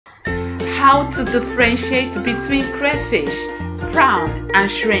How to differentiate between crayfish, prawn and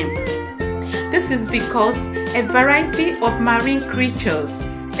shrimp. This is because a variety of marine creatures,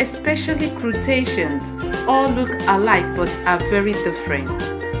 especially crustaceans, all look alike but are very different.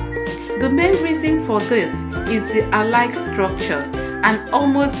 The main reason for this is the alike structure and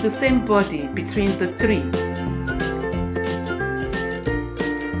almost the same body between the three.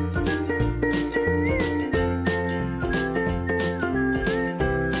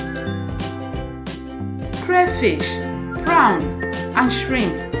 Crayfish, prawn, and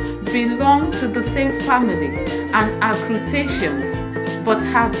shrimp belong to the same family and are crustaceans, but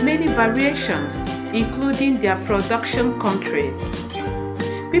have many variations, including their production countries.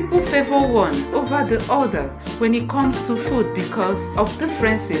 People favor one over the other when it comes to food because of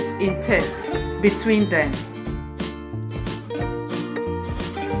differences in taste between them.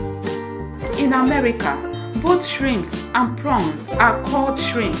 In America, both shrimps and prawns are called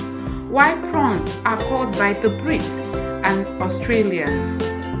shrimps, while prawns are called by the Brits and Australians.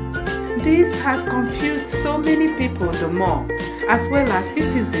 This has confused so many people the more, as well as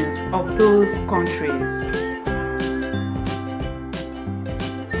citizens of those countries.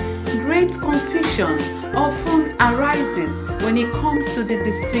 Great confusion often arises when it comes to the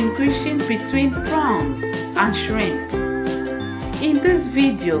distinguishing between prawns and shrimp. In this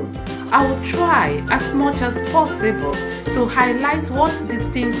video, I will try as much as possible to highlight what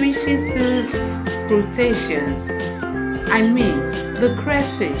distinguishes these crustaceans. I mean the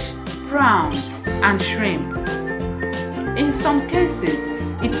crayfish, prawn, and shrimp. In some cases,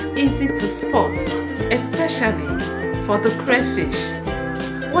 it's easy to spot, especially for the crayfish.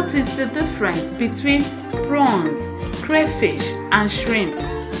 What is the difference between prawns, crayfish, and shrimp?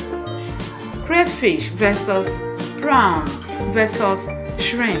 Crayfish versus prawn versus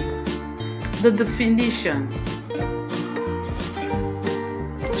shrimp. The definition.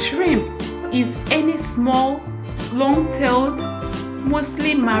 Shrimp is any small, long-tailed,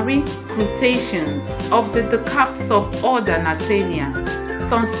 mostly marine crustaceans of the decapods of order Natania,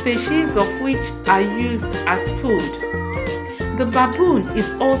 some species of which are used as food. The baboon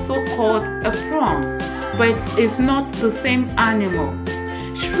is also called a prawn, but is not the same animal.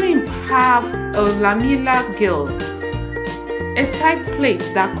 Shrimp have a lamellar gill, a side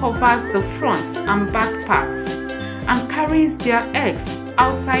plate that covers the front and back parts and carries their eggs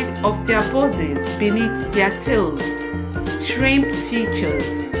outside of their bodies beneath their tails. Shrimp features.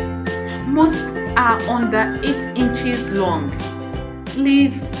 Most are under 8 inches long.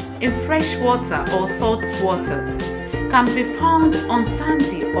 Live in freshwater or salt water. Can be found on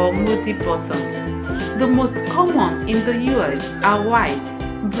sandy or muddy bottoms. The most common in the US are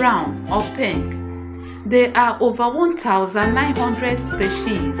white, brown, or pink. There are over 1,900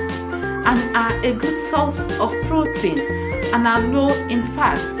 species and are a good source of protein and are low in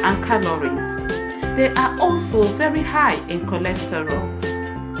fats and calories. They are also very high in cholesterol.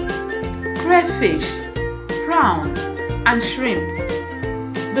 Crayfish, prawn, and shrimp.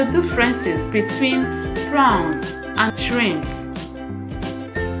 The differences between prawns and shrimps.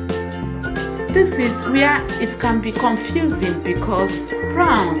 This is where it can be confusing because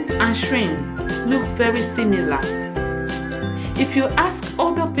prawns and shrimp look very similar. If you ask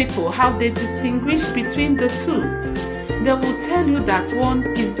other people how they distinguish between the two, they will tell you that one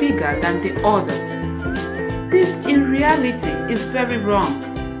is bigger than the other. This in reality is very wrong.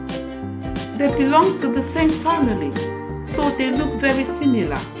 They belong to the same family, so they look very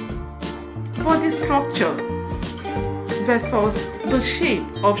similar. Body structure versus the shape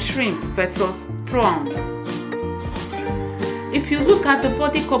of shrimp versus prawn. If you look at the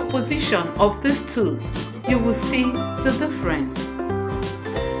body composition of these two, you will see the difference.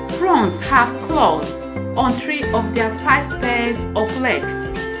 Prawns have claws on 3 of their 5 pairs of legs,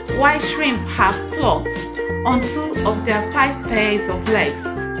 while shrimp have claws on 2 of their 5 pairs of legs.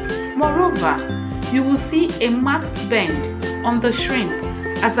 Moreover, you will see a marked bend on the shrimp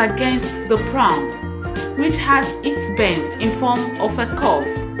as against the prawn, which has its bend in form of a curve.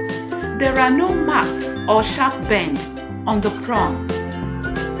 There are no marked or sharp bend on the prawn.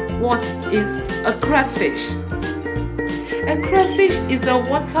 What is a crayfish? A crayfish is a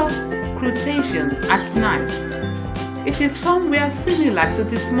water crustacean at night. It is somewhere similar to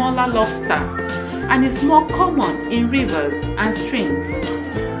the smaller lobster and is more common in rivers and streams.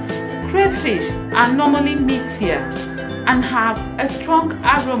 Crayfish are normally meatier and have a strong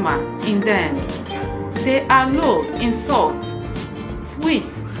aroma in them. They are low in salt,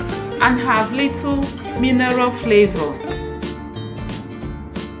 sweet, and have little mineral flavor.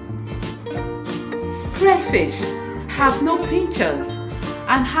 Crayfish have no pincers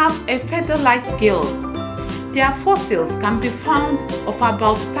and have a feather-like gill. Their fossils can be found of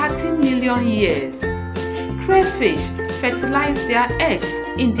about 30 million years. Crayfish fertilize their eggs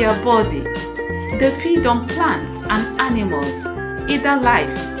in their body. They feed on plants and animals, either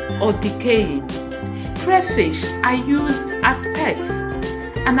live or decaying. Crayfish are used as pets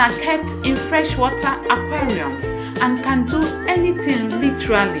and are kept in freshwater aquariums and can do anything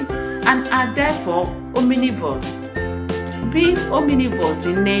literally and are therefore omnivores. Being omnivores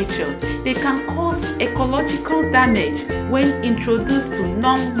in nature, they can cause ecological damage when introduced to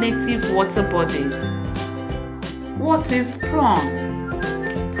non-native water bodies. What is prawn?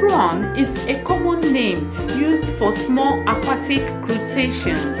 Prawn is a common name used for small aquatic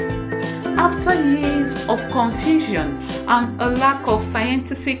crustaceans. After years of confusion and a lack of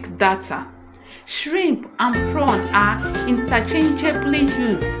scientific data, shrimp and prawn are interchangeably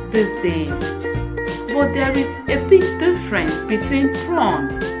used these days. But there is a big difference between prawn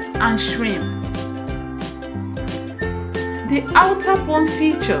and shrimp. The outer bone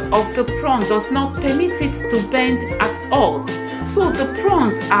feature of the prawn does not permit it to bend at all, so the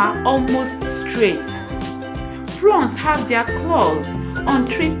prawns are almost straight. Prawns have their claws on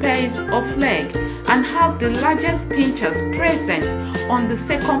 3 pairs of legs and have the largest pincers present on the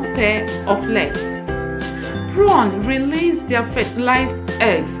second pair of legs. Prawns release their fertilized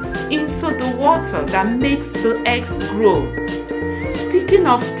eggs into the water that makes the eggs grow. Speaking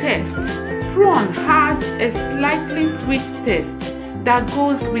of taste, prawn has a slightly sweet taste that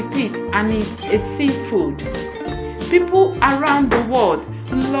goes with it and is a seafood. People around the world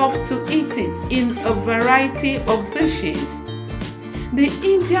love to eat it in a variety of dishes. The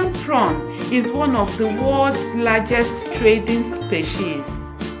Indian prawn is one of the world's largest trading species.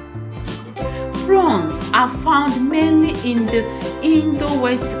 Prawns are found mainly in the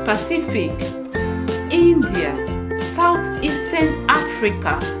Indo-West Pacific, India, Southeastern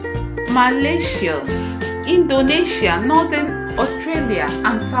Africa, Malaysia, Indonesia, Northern Australia,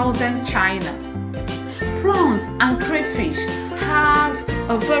 and Southern China. Prawns and crayfish have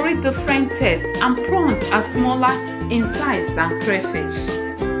a very different taste, and prawns are smaller in size than crayfish.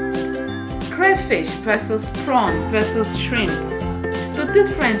 Crayfish versus prawn versus shrimp. The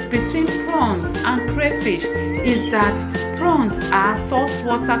difference between prawns and crayfish is that prawns are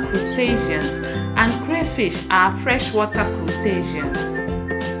saltwater crustaceans and crayfish are freshwater crustaceans.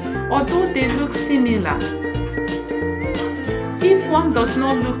 Although they look similar, if one does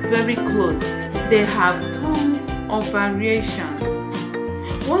not look very close, they have tons of variation.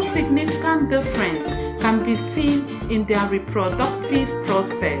 One significant difference can be seen in their reproductive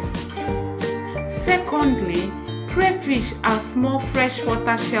process. Secondly, crayfish are small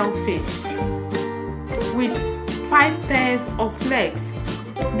freshwater shellfish with 5 pairs of legs.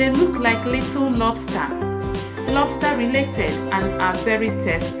 They look like little lobster related, and are very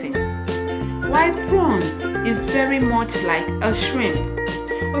tasty. While prawns is very much like a shrimp,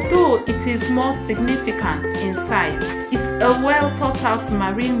 although it is more significant in size. It's a well thought out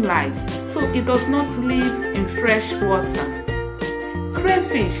marine life, so it does not live in fresh water.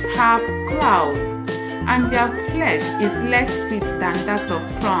 Crayfish have claws, and their flesh is less sweet than that of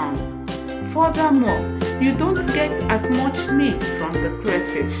prawns. Furthermore, you don't get as much meat from the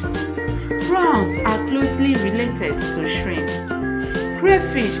crayfish. Prawns are closely related to shrimp.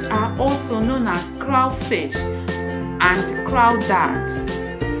 Crayfish are also known as crawfish and crawdads.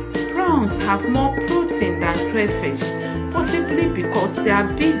 Prawns have more protein than crayfish, possibly because they are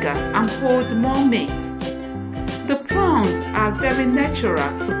bigger and hold more meat. The prawns are very natural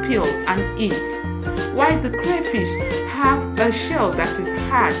to peel and eat, while the crayfish have a shell that is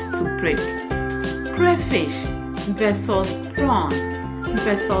hard to break. Crayfish versus prawn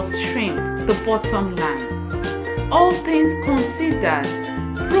versus shrimp, the bottom line. All things considered,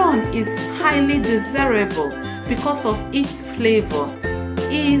 prawn is highly desirable because of its flavor,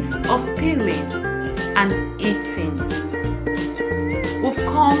 ease of peeling and eating. We've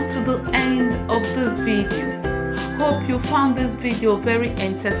come to the end of this video. Hope you found this video very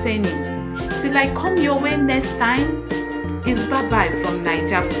entertaining. Till I come your way next time, it's bye-bye from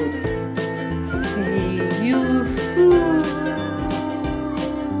Naija Foods.